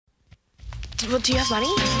Well, do you have money?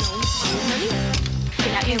 No. Money?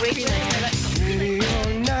 Okay, now you wait for Ready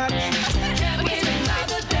or not, a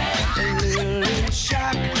little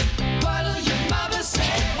shock. What'll your mother say?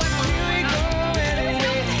 Here we go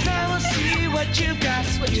anyway. Now we'll see what you got.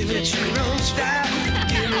 Give it your own style.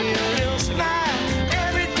 Give me a little smile.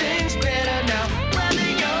 Everything's better now.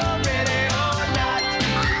 Whether you're ready or not.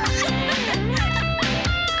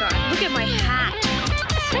 God, look at my hat.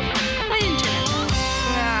 I didn't turn it.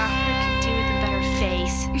 I could do with a better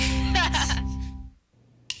face.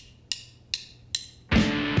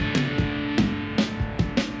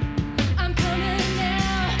 I'm coming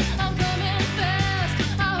now, I'm coming fast.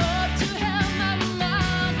 I hope to have my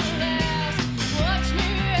mind last. Watch me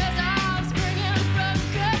as I'm springing from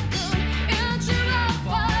cocoon into a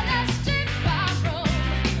plastic room.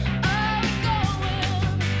 I'm going.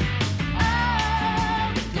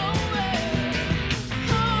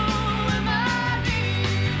 Who am I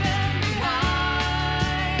leaving behind?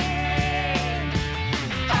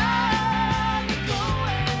 I'm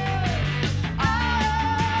going.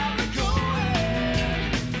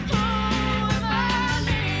 Who am I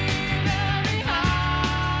leaving behind?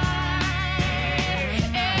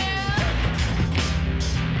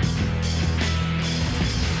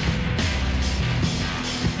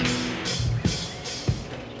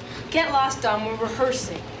 Get lost, Dom. We're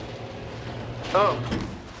rehearsing. Oh,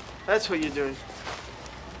 that's what you're doing.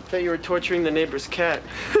 Thought you were torturing the neighbor's cat.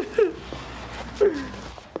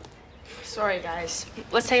 Sorry, guys.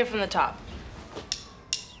 Let's take it from the top.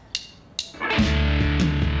 I'm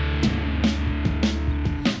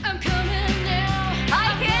coming now.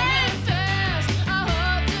 I'm coming fast. I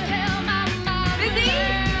hope to have my mind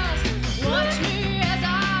last. Watch me as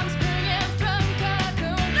I'm springing from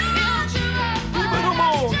cocoon into a plastic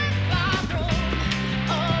room.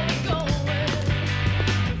 Are we going?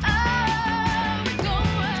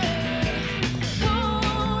 Who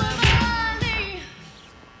am I leaving?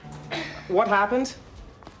 What happened?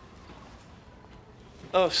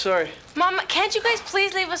 Oh, sorry. Mom, can't you guys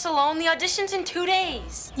please leave us alone? The audition's in 2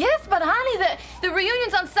 days. Yes, but honey, the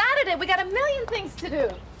reunion's on Saturday. We got a million things to do.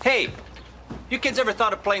 Hey, you kids ever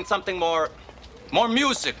thought of playing something more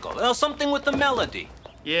musical? Something with a melody?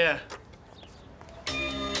 Yeah.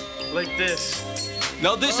 Like this.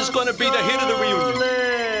 Now this is going to be the hit of the reunion.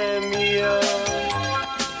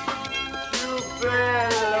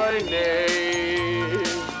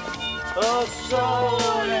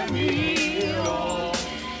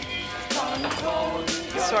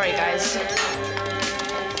 Sorry, guys.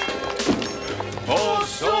 Oh,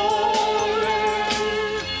 sole,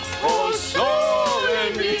 oh, sole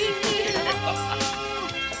mio.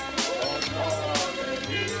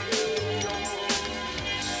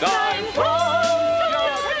 Stai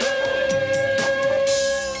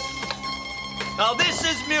Now this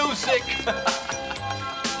is music.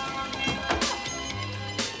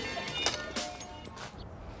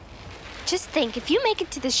 Just think, if you make it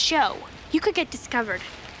to this show, you could get discovered.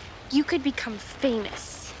 You could become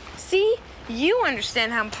famous. See? You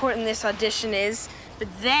understand how important this audition is, but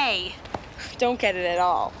they don't get it at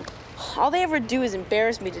all. All they ever do is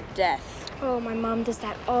embarrass me to death. Oh, my mom does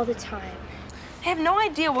that all the time. They have no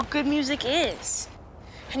idea what good music is.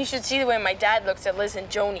 And you should see the way my dad looks at Liz and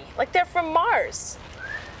Joni, like they're from Mars.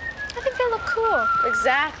 I think they look cool.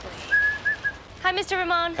 Exactly. Hi, Mr.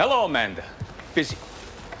 Ramon. Hello, Amanda. Busy.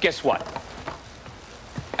 Guess what?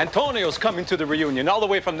 Antonio's coming to the reunion all the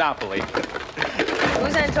way from Napoli.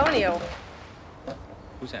 Who's Antonio?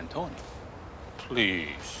 Who's Antonio?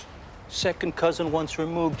 Please. Second cousin once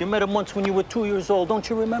removed. You met him once when you were 2 years old, don't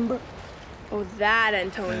you remember? Oh, that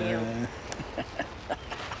Antonio.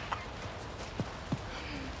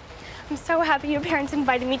 I'm so happy your parents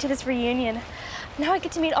invited me to this reunion. Now I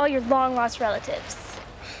get to meet all your long-lost relatives.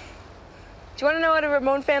 Do you want to know what a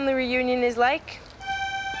Ramon family reunion is like?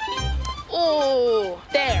 Oh,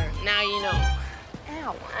 there. Now you know.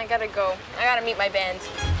 Ow. I gotta go. I gotta meet my band.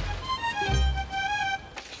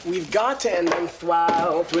 We've got to end them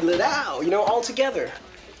twiddle it out, all together.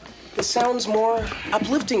 It sounds more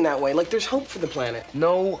uplifting that way, like there's hope for the planet.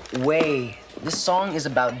 No way. This song is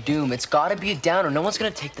about doom. It's gotta be a downer. No one's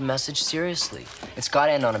gonna take the message seriously. It's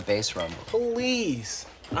gotta end on a bass rumble. Please.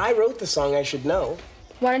 I wrote the song, I should know.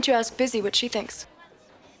 Why don't you ask Busy what she thinks?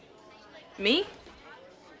 Me?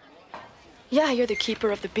 Yeah, you're the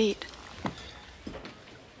keeper of the beat.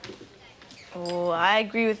 Oh, I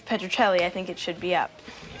agree with Petrocelli. I think it should be up.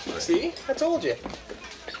 See? I told you.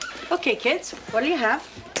 Okay, kids, what do you have?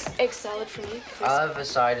 Egg salad for me, please. I'll have a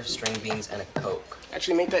side of string beans and a Coke.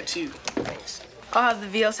 Actually, make that too. Thanks. I'll have the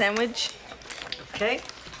veal sandwich. Okay,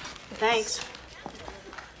 thanks.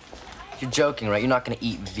 You're joking, right? You're not gonna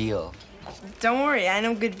eat veal. Don't worry, I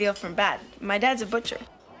know good veal from bad. My dad's a butcher.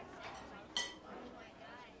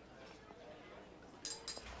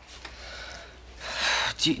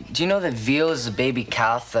 Do you know that veal is a baby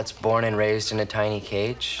calf that's born and raised in a tiny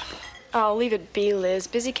cage? Oh, leave it be, Liz.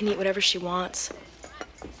 Busy can eat whatever she wants.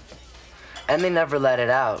 And they never let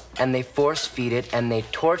it out. And they force feed it and they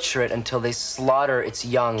torture it until they slaughter its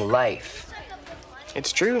young life.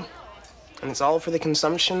 It's true. And it's all for the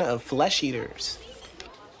consumption of flesh eaters.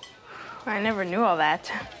 I never knew all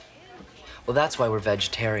that. Well, that's why we're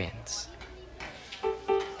vegetarians.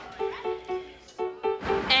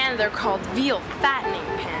 And they're called veal fattening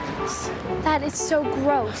pens. That is so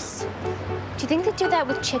gross. Do you think they do that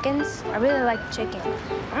with chickens? I really like chicken.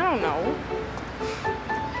 I don't know.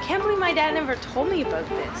 I can't believe my dad never told me about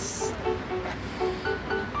this.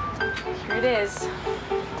 Here it is.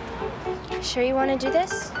 Sure you want to do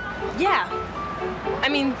this? Yeah. I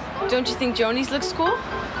mean, don't you think Joni's looks cool?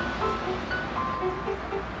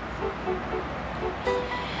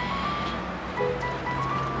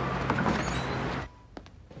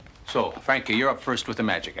 So, Frankie, you're up first with the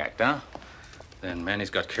magic act, huh? Then Manny's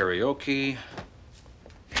got karaoke.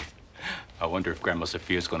 I wonder if Grandma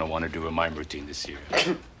Sophia's gonna want to do a mime routine this year.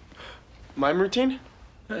 Mime routine?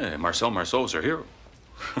 Hey, Marcel Marceau's our hero.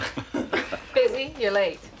 Busy, you're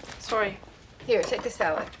late. Sorry. Here, take the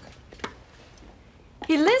salad.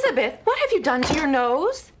 Elizabeth, what have you done to your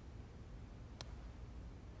nose?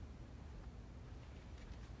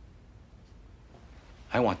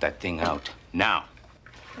 I want that thing out now.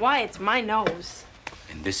 Why? It's my nose.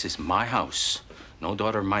 And this is my house. No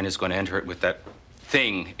daughter of mine is going to enter it with that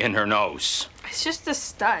thing in her nose. It's just a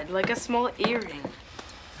stud, like a small earring.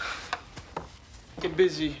 Get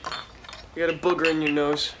busy. You got a booger in your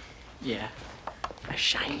nose. Yeah, a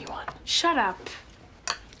shiny one. Shut up.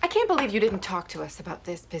 I can't believe you didn't talk to us about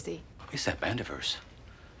this, Busy. It's that band of hers.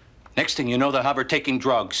 Next thing you know, they'll have her taking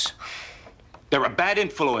drugs. They're a bad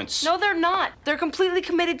influence. No, they're not. They're completely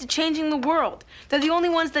committed to changing the world. They're the only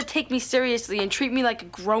ones that take me seriously and treat me like a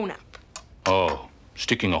grown-up. Oh,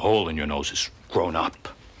 sticking a hole in your nose is grown up.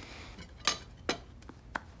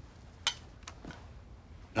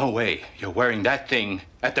 No way you're wearing that thing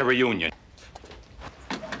at the reunion.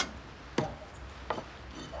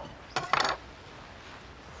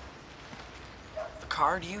 The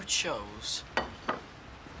card you chose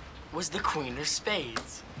was the Queen of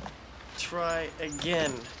Spades. Try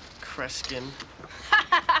again, Kreskin.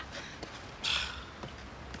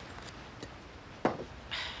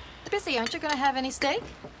 Busy, aren't you going to have any steak?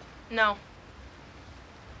 No.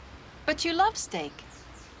 But you love steak.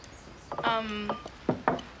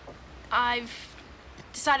 I've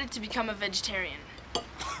decided to become a vegetarian.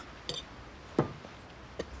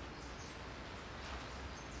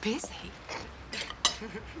 Busy?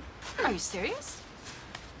 Are you serious?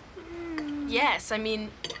 Yes, I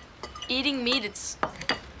mean, eating meat, it's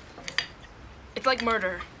like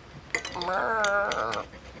murder.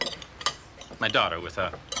 My daughter with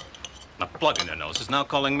a plug in her nose is now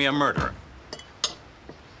calling me a murderer.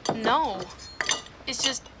 No. It's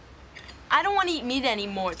just, I don't want to eat meat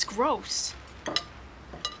anymore. It's gross.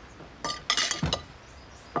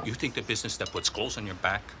 You think the business that puts clothes on your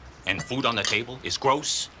back and food on the table is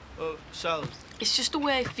gross? Oh, salad. It's just the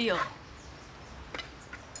way I feel.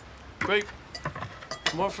 Great.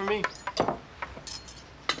 More for me.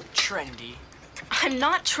 Trendy. I'm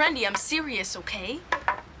not trendy. I'm serious, okay?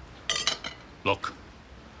 Look,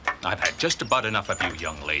 I've had just about enough of you,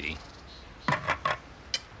 young lady.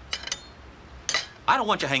 I don't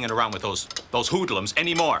want you hanging around with those hoodlums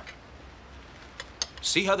anymore.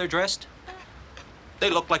 See how they're dressed? They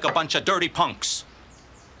look like a bunch of dirty punks.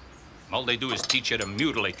 All they do is teach you to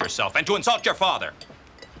mutilate yourself and to insult your father.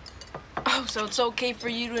 Oh, so it's okay for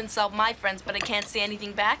you to insult my friends, but I can't say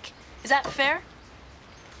anything back? Is that fair?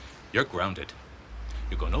 You're grounded.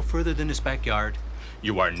 You go no further than this backyard.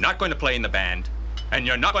 You are not going to play in the band. And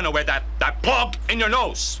you're not going to wear that plug in your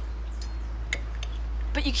nose.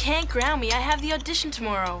 But you can't ground me. I have the audition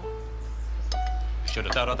tomorrow. Should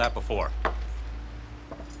have thought of that before.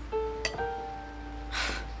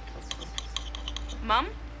 Mom?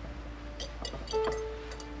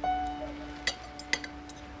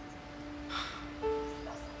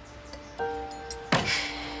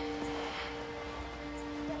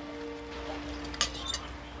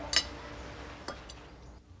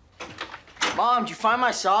 Mom, did you find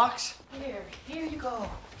my socks? Here you go.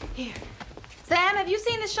 Here. Sam, have you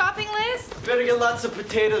seen the shopping list? Better get lots of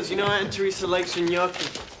potatoes. You know Aunt Teresa likes your gnocchi.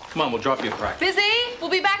 Come on, we'll drop you a crack. Busy?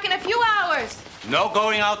 We'll be back in a few hours. No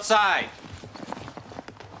going outside.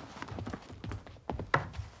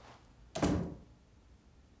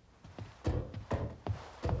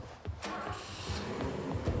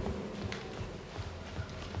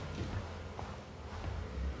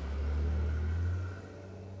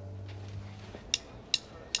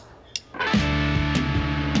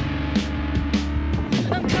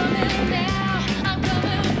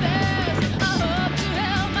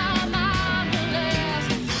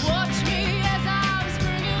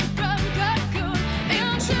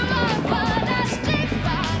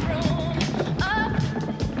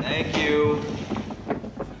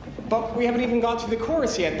 But we haven't even got to the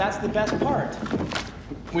chorus yet. That's the best part.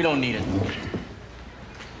 We don't need it.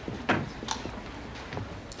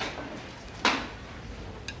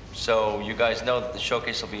 So you guys know that the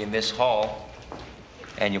showcase will be in this hall,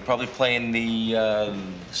 and you'll probably play in the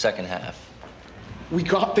second half. We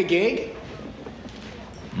got the gig?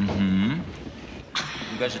 Mm-hmm.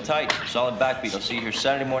 You guys are tight. Solid backbeat. I'll see you here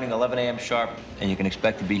Saturday morning, 11 a.m. sharp, and you can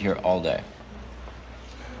expect to be here all day.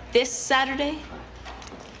 This Saturday?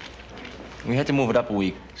 We had to move it up a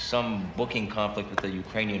week. Some booking conflict with the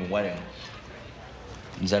Ukrainian wedding.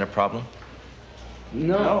 Is that a problem?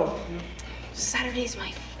 No. Saturday's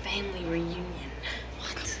my family reunion.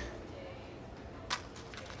 What?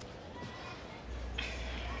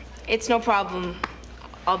 It's no problem.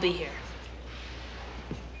 I'll be here.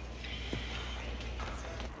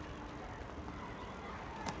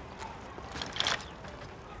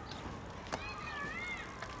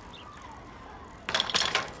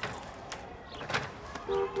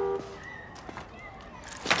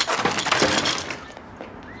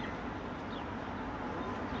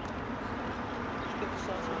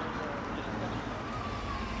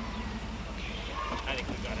 I think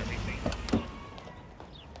we got everything.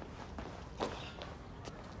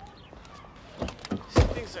 These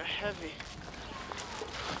things are heavy.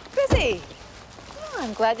 Busy. Oh,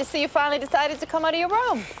 I'm glad to see you finally decided to come out of your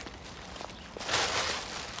room.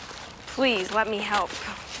 Please, let me help.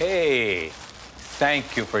 Hey,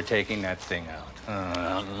 thank you for taking that thing out.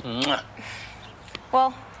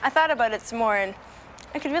 Well, I thought about it some more, and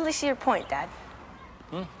I could really see your point, Dad.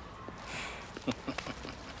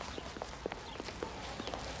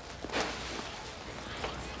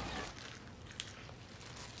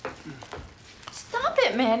 Stop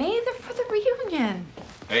it, Manny. They're for the reunion.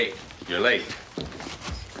 Hey, you're late.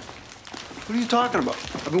 What are you talking about?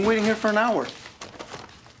 I've been waiting here for an hour.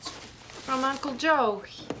 From Uncle Joe.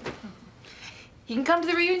 He can come to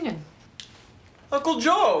the reunion. Uncle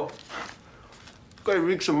Joe! Guy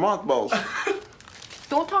reeks of mothballs.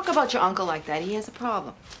 Don't talk about your uncle like that. He has a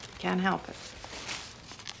problem. Can't help it.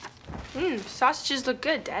 Sausages look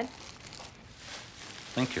good, Dad.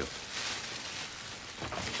 Thank you.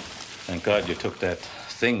 Thank God you took that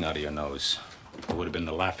thing out of your nose. It would have been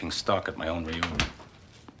the laughing stock at my own reunion.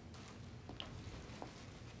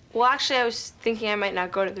 Well, actually, I was thinking I might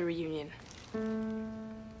not go to the reunion.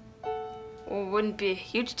 Well, it wouldn't be a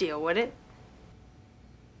huge deal, would it?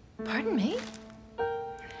 Pardon me?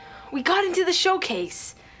 We got into the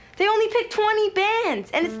showcase. They only picked 20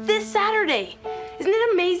 bands, and it's this Saturday. Isn't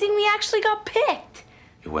it amazing we actually got picked?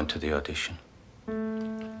 You went to the audition.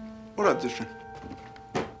 What audition?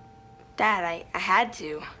 Dad, I had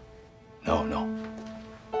to. No.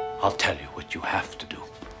 I'll tell you what you have to do.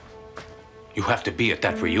 You have to be at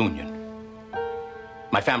that reunion.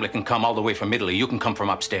 My family can come all the way from Italy. You can come from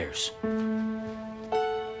upstairs.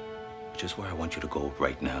 Which is where I want you to go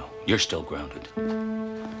right now. You're still grounded.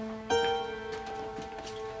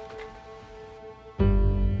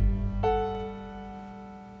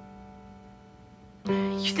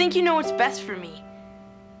 You think you know what's best for me.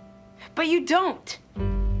 But you don't.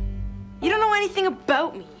 You don't know anything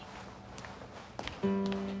about me.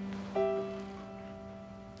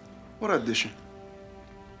 What audition?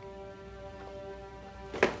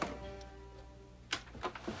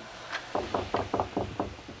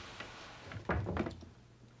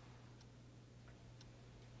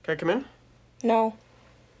 Can I come in? No.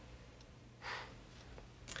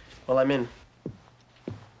 Well, I'm in.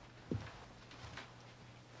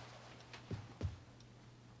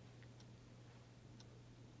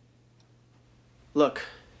 Look.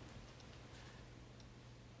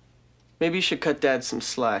 Maybe you should cut Dad some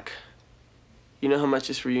slack. You know how much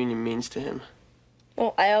this reunion means to him.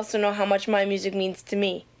 Well, I also know how much my music means to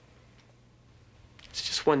me. It's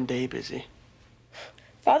just one day, Busy.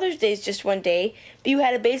 Father's Day's just one day, but you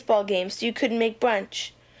had a baseball game, so you couldn't make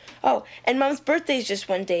brunch. Oh, and Mom's birthday's just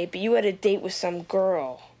one day, but you had a date with some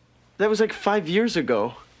girl. That was like 5 years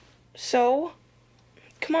ago. So?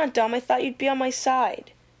 Come on, Dom, I thought you'd be on my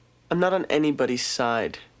side. I'm not on anybody's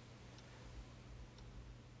side.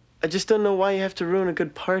 I just don't know why you have to ruin a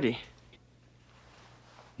good party.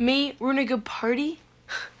 Me ruin a good party?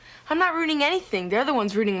 I'm not ruining anything. They're the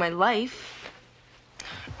ones ruining my life.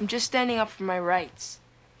 I'm just standing up for my rights.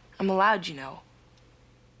 I'm allowed, you know.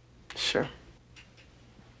 Sure.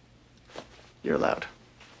 You're allowed.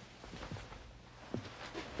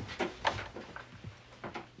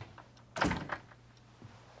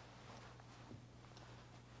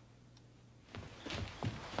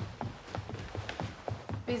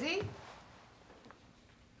 Busy?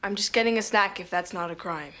 I'm just getting a snack if that's not a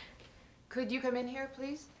crime. Could you come in here,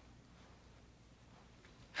 please?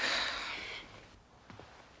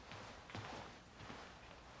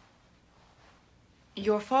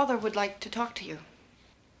 Your father would like to talk to you.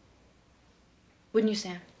 Wouldn't you,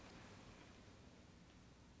 Sam?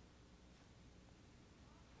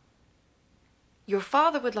 Your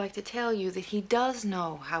father would like to tell you that he does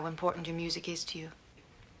know how important your music is to you.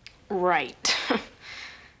 Right.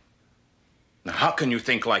 Now, how can you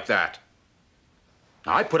think like that?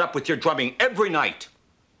 Now, I put up with your drumming every night.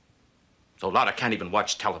 So Lotta can't even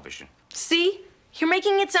watch television. See? You're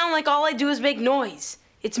making it sound like all I do is make noise.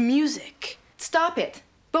 It's music. Stop it,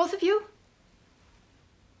 both of you.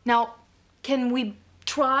 Now, can we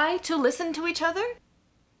try to listen to each other?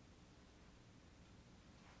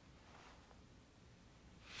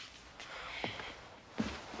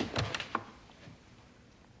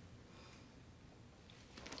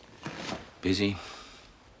 Busy?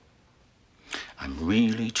 I'm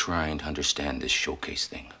really trying to understand this showcase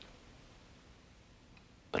thing.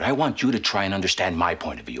 But I want you to try and understand my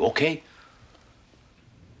point of view, okay?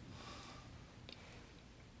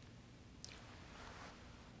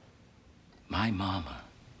 My mama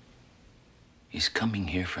is coming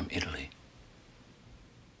here from Italy.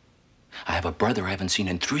 I have a brother I haven't seen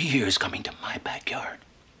in 3 years coming to my backyard.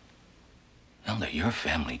 Now they're your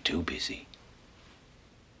family too, Busy.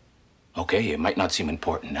 Okay, it might not seem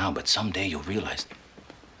important now, but someday you'll realize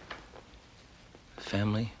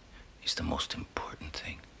family is the most important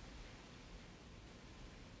thing.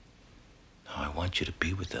 Now I want you to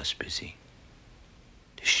be with us, Busy,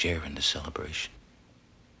 to share in the celebration.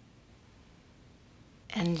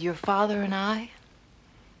 And your father and I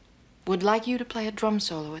would like you to play a drum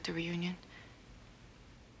solo at the reunion.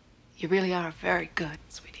 You really are very good,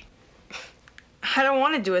 sweetie. I don't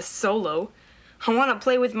want to do a solo. I want to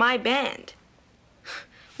play with my band.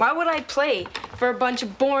 Why would I play for a bunch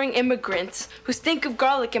of boring immigrants who stink of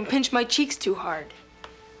garlic and pinch my cheeks too hard?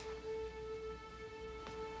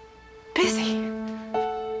 Busy.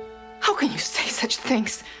 How can you say such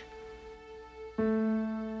things?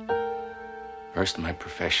 First my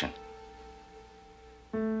profession,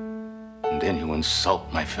 and then you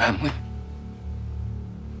insult my family.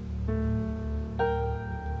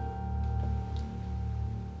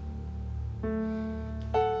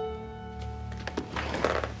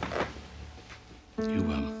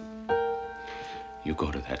 You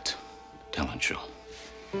go to that talent show.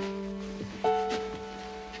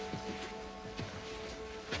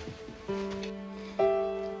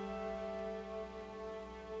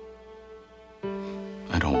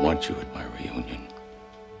 I don't want you at my reunion.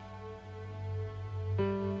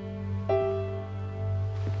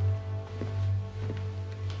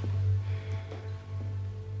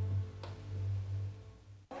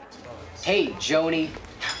 Hey, Joni.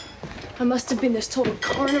 I must have been this total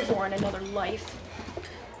carnivore in another life.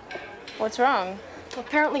 What's wrong? Well,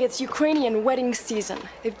 apparently it's Ukrainian wedding season.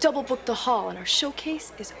 They've double booked the hall and our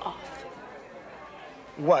showcase is off.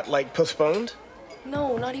 What, like postponed?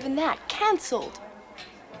 No, not even that. Canceled.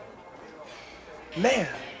 Man,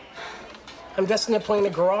 I'm destined to play in a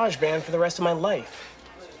garage band for the rest of my life.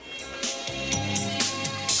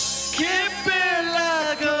 Che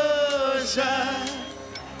bella cosa,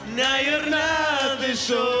 una giornata di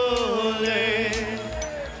sole,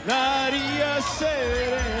 l'aria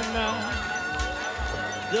serena,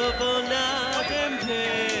 dopo una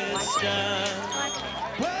tempesta.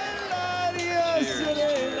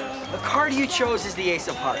 The card you chose is the Ace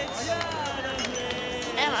of Hearts.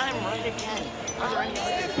 And I'm right again.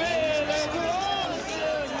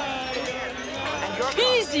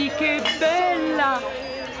 Busy, che bella!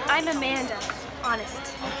 I'm Amanda,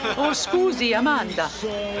 honest. Oh, scusi, Amanda.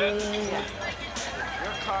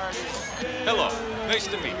 Hello. Nice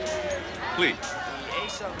to meet you. Please.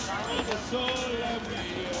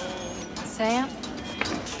 Sam?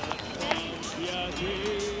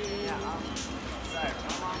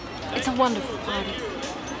 It's a wonderful party.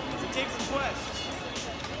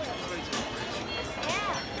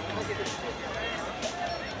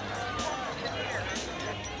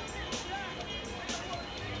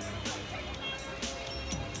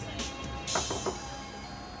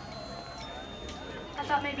 I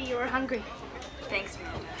thought maybe you were hungry. Thanks,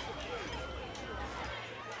 Amanda.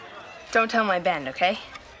 Don't tell my band, okay?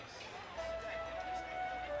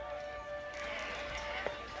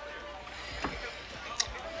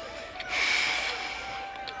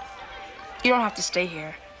 You don't have to stay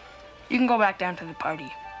here. You can go back down to the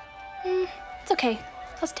party. It's okay.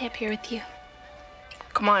 I'll stay up here with you.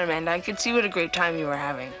 Come on, Amanda. I could see what a great time you were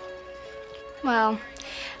having. Well,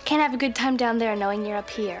 can't have a good time down there knowing you're up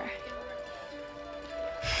here.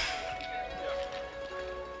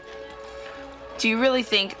 Do you really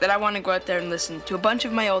think that I want to go out there and listen to a bunch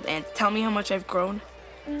of my old aunts tell me how much I've grown?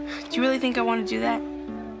 Do you really think I want to do that?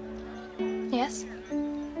 Yes?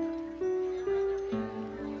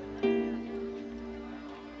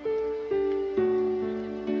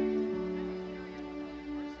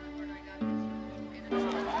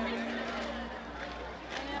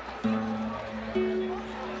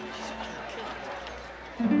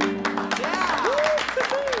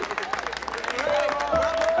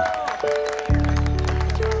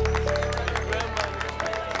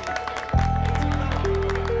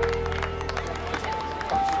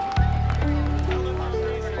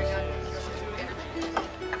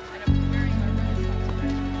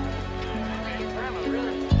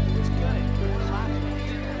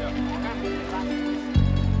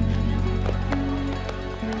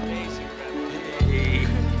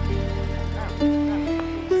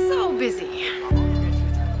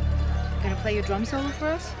 drum solo for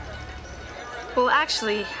us? Well,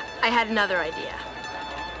 actually, I had another idea.